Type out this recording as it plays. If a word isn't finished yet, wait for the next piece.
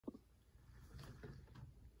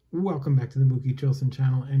Welcome back to the Mookie Chillson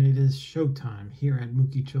channel, and it is showtime here at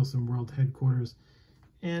Mookie Chillson World Headquarters.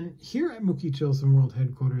 And here at Mookie Chillson World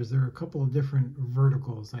Headquarters, there are a couple of different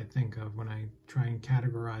verticals I think of when I try and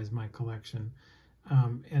categorize my collection.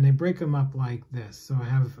 And I break them up like this. So I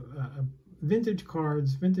have vintage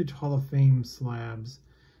cards, vintage Hall of Fame slabs,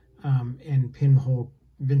 and pinhole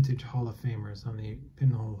vintage Hall of Famers on the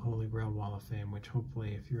Pinhole Holy Grail Wall of Fame, which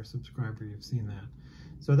hopefully if you're a subscriber, you've seen that.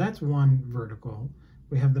 So that's one vertical.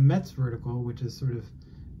 We have the Mets vertical, which is sort of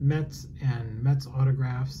Mets and Mets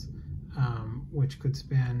autographs, which could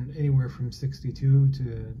span anywhere from 62 to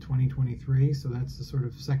 2023. So that's the sort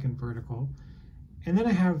of second vertical. And then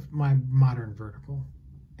I have my modern vertical.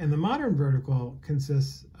 And the modern vertical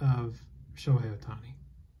consists of Shohei Ohtani.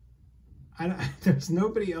 There's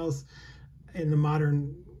nobody else in the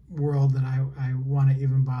modern world that I want to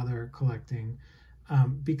even bother collecting.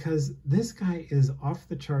 Because this guy is off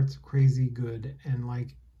the charts crazy good and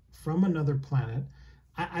like from another planet.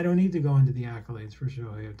 I don't need to go into the accolades for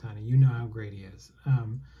Shohei Ohtani. You know how great he is.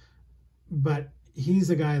 But he's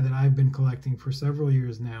a guy that I've been collecting for several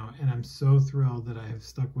years now, and I'm so thrilled that I have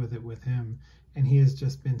stuck with it with him. And he has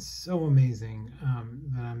just been so amazing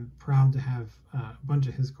that I'm proud to have a bunch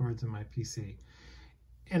of his cards in my PC.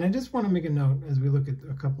 And I just want to make a note as we look at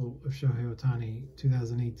a couple of Shohei Ohtani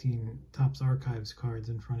 2018 Topps Archives cards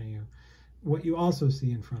in front of you. What you also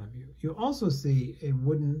see in front of you. You also see a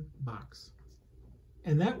wooden box.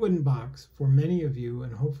 And that wooden box, for many of you,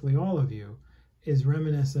 and hopefully all of you, is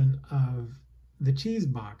reminiscent of the cheese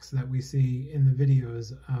box that we see in the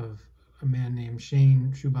videos of a man named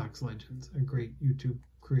Shane Shoebox Legends, a great YouTube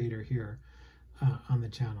creator here on the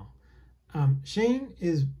channel. Shane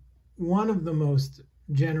is one of the most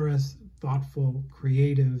generous, thoughtful,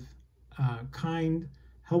 creative, kind,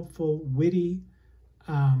 helpful, witty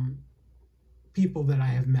people that I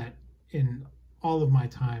have met in all of my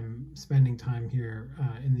time spending time here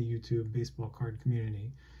in the YouTube baseball card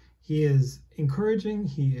community. He is encouraging.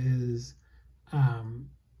 He is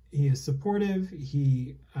supportive.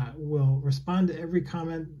 He will respond to every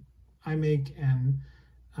comment I make and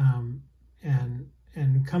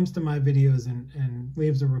comes to my videos and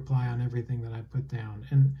leaves a reply on everything that I put down.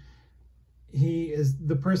 And he is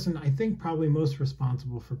the person I think probably most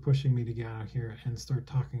responsible for pushing me to get out here and start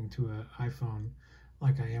talking to an iPhone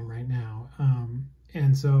like I am right now.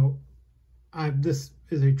 And so this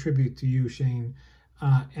is a tribute to you, Shane.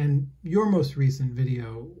 And your most recent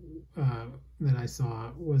video that I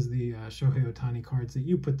saw was the Shohei Ohtani cards that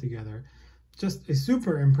you put together. Just a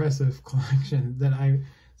super impressive collection that I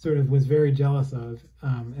sort of was very jealous of.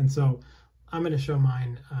 And so I'm going to show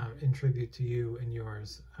mine in tribute to you and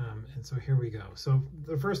yours. And so here we go. So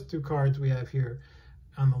the first two cards we have here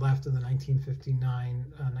on the left of the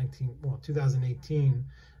 2018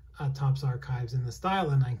 Topps Archives in the style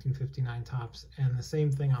of 1959 Topps, and the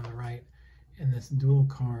same thing on the right in this dual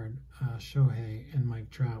card Shohei and Mike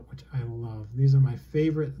Trout, which I love. These are my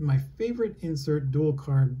favorite insert dual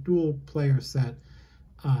card, dual player set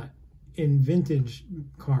in vintage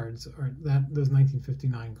cards, or those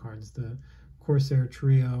 1959 cards, the Corsair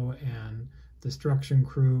Trio and Destruction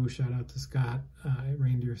Crew. Shout out to Scott at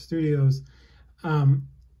Reindeer Studios.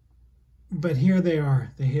 But here they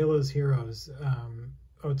are, the Halos heroes,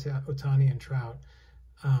 Ohtani and Trout,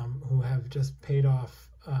 who have just paid off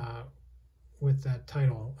with that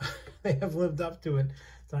title. They have lived up to it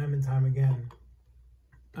time and time again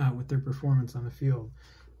with their performance on the field.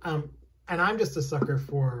 And I'm just a sucker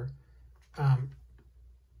for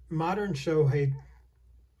modern Shohei,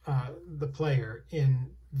 the player, in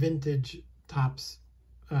vintage Topps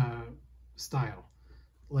style,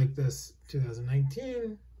 like this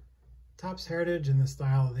 2019 Topps Heritage in the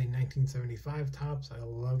style of the 1975 Topps. I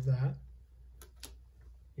love that.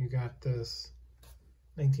 You got this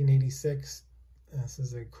 1986. This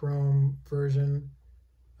is a chrome version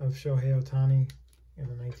of Shohei Ohtani in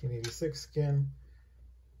the 1986 skin.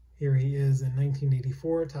 Here he is in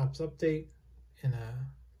 1984 Topps Update in a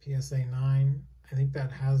PSA 9. I think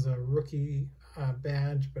that has a rookie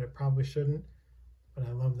badge, but it probably shouldn't. But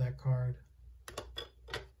I love that card.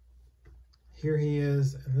 Here he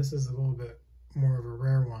is, and this is a little bit more of a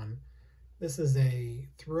rare one. This is a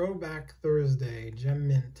Throwback Thursday Gem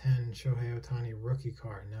Mint 10 Shohei Ohtani rookie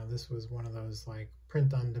card. Now this was one of those like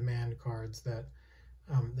print-on-demand cards that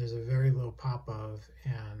there's a very low pop of,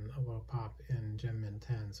 and a low pop in Gem Mint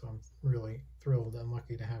 10. So I'm really thrilled and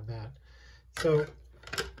lucky to have that. So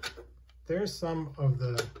there's some of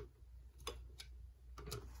the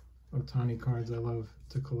Ohtani cards I love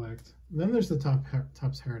to collect. And then there's the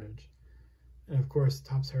Topps Heritage. And of course,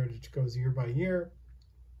 Topps Heritage goes year by year,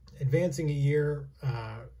 advancing a year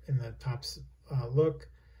in the Topps look.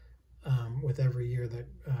 with every year that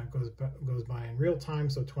goes by in real time.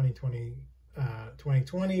 So 2020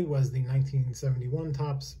 was the 1971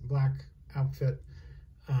 Topps black outfit.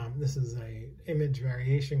 This is a image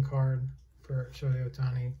variation card for Shohei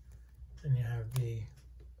Ohtani, and you have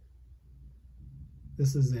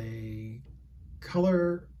this is a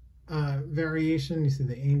color variation. You see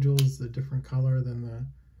the angels, the different color than the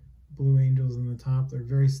blue angels in the top. They're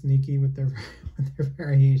very sneaky with their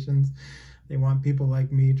variations. They want people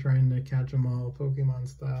like me trying to catch them all, Pokemon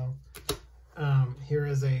style. Here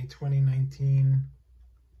is a 2019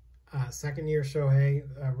 second year Shohei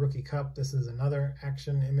Rookie Cup. This is another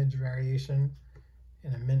action image variation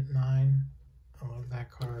in a mint 9. I love that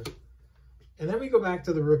card. And then we go back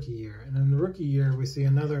to the rookie year. And in the rookie year, we see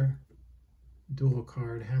another dual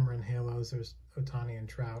card, Hammer and Halos. There's Ohtani and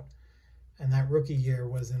Trout. And that rookie year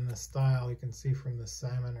was in the style, you can see from the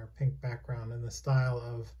salmon or pink background, in the style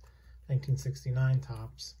of 1969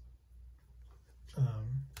 Topps.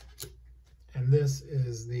 And this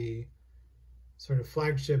is the sort of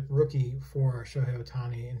flagship rookie for Shohei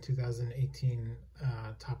Ohtani in 2018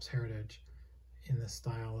 Topps Heritage, in the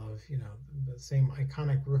style of, you know, the same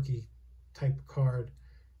iconic rookie type card.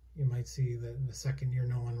 You might see the second year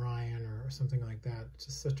Nolan Ryan or something like that.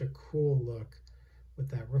 Just such a cool look with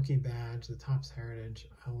that rookie badge, the Topps Heritage.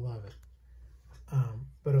 I love it.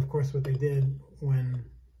 But of course, what they did when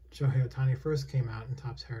Shohei Ohtani first came out in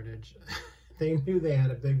Topps Heritage, they knew they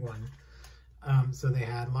had a big one. So they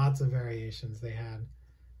had lots of variations. They had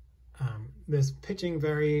this pitching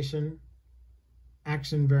variation,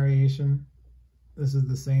 action variation. This is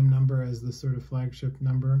the same number as the sort of flagship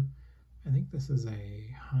number. I think this is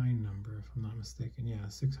a high number, if I'm not mistaken. Yeah,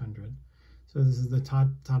 600. So this is the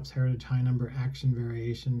Topps Heritage high number action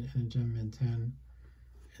variation in a gem mid 10.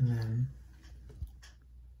 And then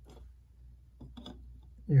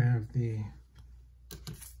you have the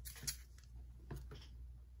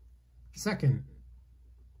second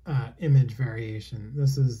image variation.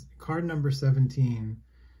 This is card number 17.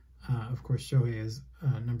 Of course, Shohei is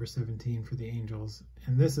number 17 for the Angels.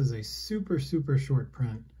 And this is a super, super short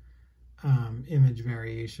print image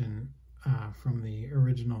variation from the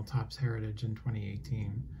original Topps Heritage in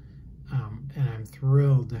 2018. And I'm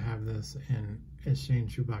thrilled to have this in, as Shane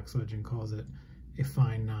Shoebox Legend calls it, a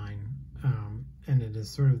fine 9. And it is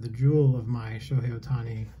sort of the jewel of my Shohei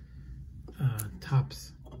Ohtani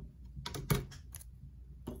Topps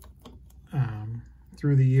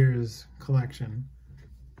through the years collection.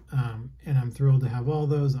 And I'm thrilled to have all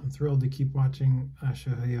those. I'm thrilled to keep watching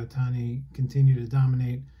Shohei Ohtani continue to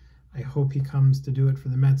dominate. I hope he comes to do it for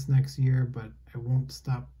the Mets next year, but I won't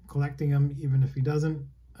stop collecting him even if he doesn't,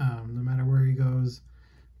 no matter where he goes.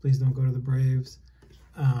 Please don't go to the Braves.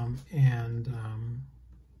 I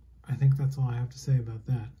think that's all I have to say about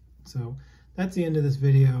that. So that's the end of this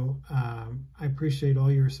video. I appreciate all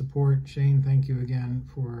your support. Shane, thank you again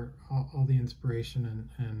for all the inspiration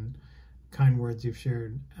and kind words you've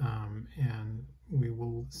shared. And we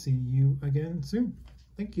will see you again soon.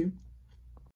 Thank you.